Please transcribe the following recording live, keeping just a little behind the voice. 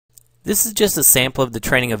This is just a sample of the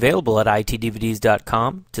training available at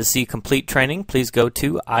itdvds.com. To see complete training, please go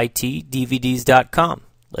to itdvds.com.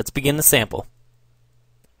 Let's begin the sample.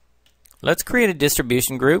 Let's create a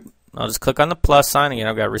distribution group. I'll just click on the plus sign. Again,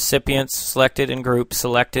 I've got recipients selected and group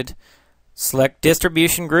selected. Select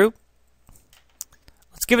distribution group.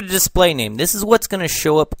 Let's give it a display name. This is what's going to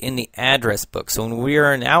show up in the address book. So when we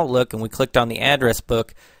are in Outlook and we clicked on the address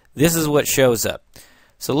book, this is what shows up.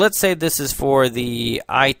 So let's say this is for the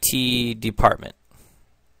IT department.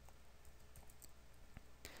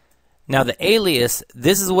 Now the alias,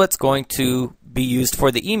 this is what's going to be used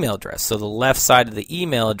for the email address. So the left side of the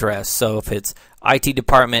email address. So if it's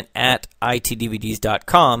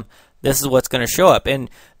itdepartment@itdvds.com, this is what's going to show up. And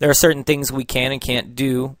there are certain things we can and can't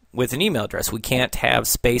do with an email address. We can't have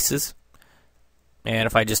spaces. And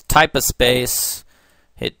if I just type a space,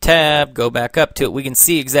 hit tab, go back up to it, we can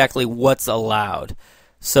see exactly what's allowed.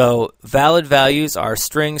 So valid values are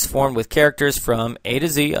strings formed with characters from A to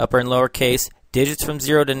Z, upper and lower case, digits from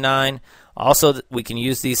 0 to 9. Also, we can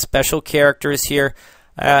use these special characters here.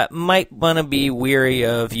 Might want to be weary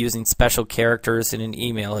of using special characters in an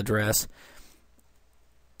email address.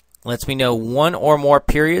 Lets me know one or more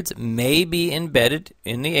periods may be embedded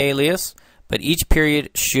in the alias, but each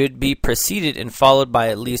period should be preceded and followed by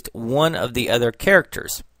at least one of the other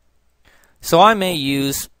characters. So I may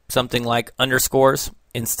use something like underscores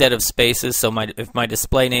instead of spaces. So if my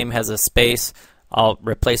display name has a space, I'll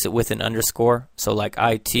replace it with an underscore. So like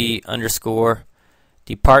IT underscore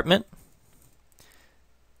department.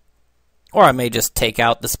 Or I may just take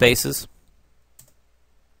out the spaces.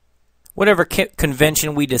 Whatever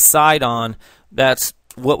convention we decide on, that's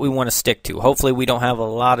what we want to stick to. Hopefully we don't have a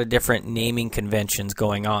lot of different naming conventions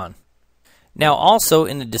going on. Now also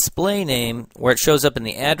in the display name, where it shows up in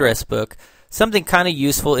the address book, something kind of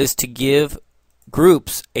useful is to give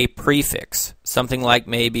groups a prefix. Something like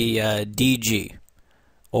maybe DG.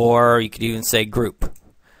 Or you could even say group.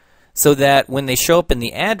 So that when they show up in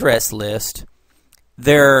the address list,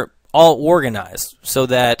 they're all organized so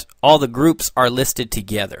that all the groups are listed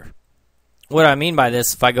together. What I mean by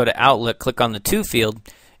this, if I go to Outlook, click on the To field,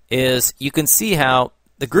 is you can see how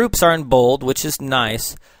the groups are in bold, which is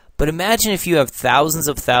nice, but imagine if you have thousands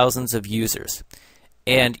of users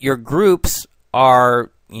and your groups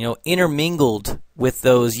are, intermingled with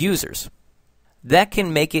those users. That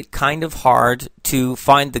can make it kind of hard to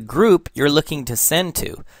find the group you're looking to send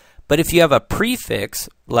to. But if you have a prefix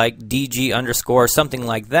like DG underscore or something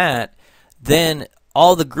like that, then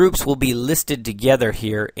all the groups will be listed together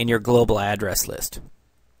here in your global address list,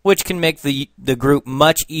 which can make the group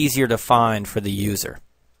much easier to find for the user.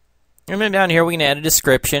 And then down here we can add a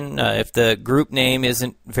description. If the group name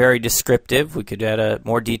isn't very descriptive, we could add a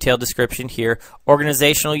more detailed description here.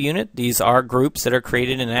 Organizational unit, these are groups that are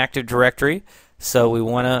created in an Active Directory. So we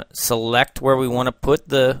want to select where we want to put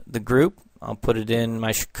the group. I'll put it in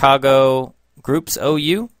my Chicago Groups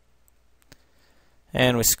OU.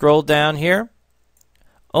 And we scroll down here.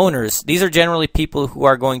 Owners, these are generally people who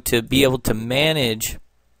are going to be able to manage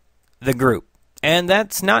the group. And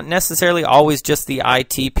that's not necessarily always just the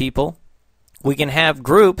IT people. We can have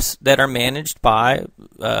groups that are managed by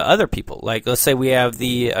other people. Like let's say we have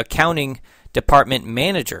the accounting department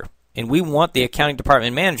manager, and we want the accounting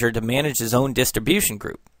department manager to manage his own distribution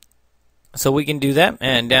group. So we can do that.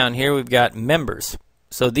 And down here we've got members.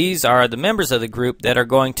 So these are the members of the group that are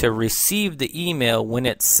going to receive the email when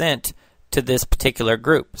it's sent to this particular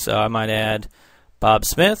group. So I might add Bob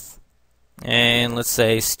Smith and let's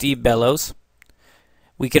say Steve Bellows.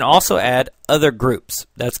 We can also add other groups.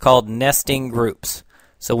 That's called nesting groups.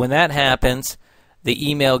 So when that happens, the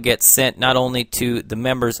email gets sent not only to the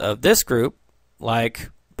members of this group,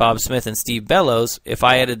 like Bob Smith and Steve Bellows. If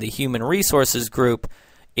I added the human resources group,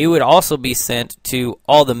 it would also be sent to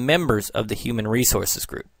all the members of the human resources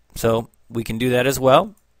group. So we can do that as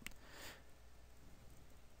well.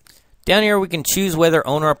 Down here we can choose whether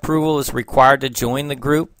owner approval is required to join the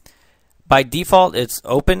group. By default it's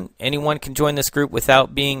open. Anyone can join this group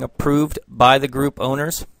without being approved by the group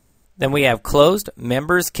owners. Then we have closed.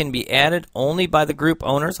 Members can be added only by the group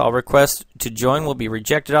owners. All requests to join will be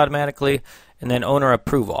rejected automatically. And then owner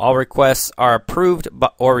approval. All requests are approved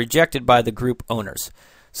or rejected by the group owners.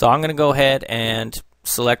 So I'm going to go ahead and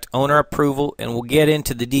select owner approval, and we'll get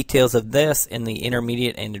into the details of this in the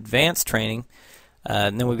intermediate and advanced training.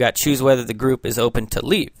 And then we've got choose whether the group is open to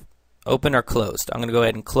leave, open or closed. I'm going to go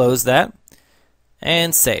ahead and close that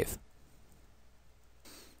and save.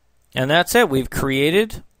 And that's it. We've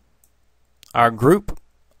created our group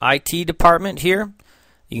IT department here.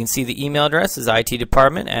 You can see the email address is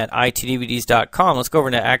itdepartment@itdvds.com. Let's go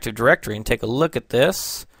over to Active Directory and take a look at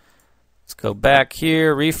this. Let's go back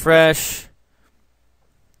here, refresh.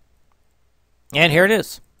 And here it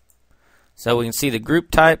is. So we can see the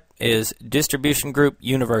group type is distribution group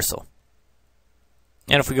universal.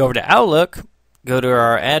 And if we go over to Outlook, go to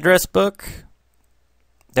our address book,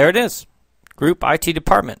 there it is, group IT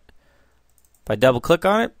department. If I double click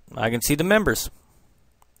on it, I can see the members.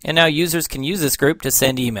 And now users can use this group to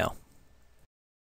send email.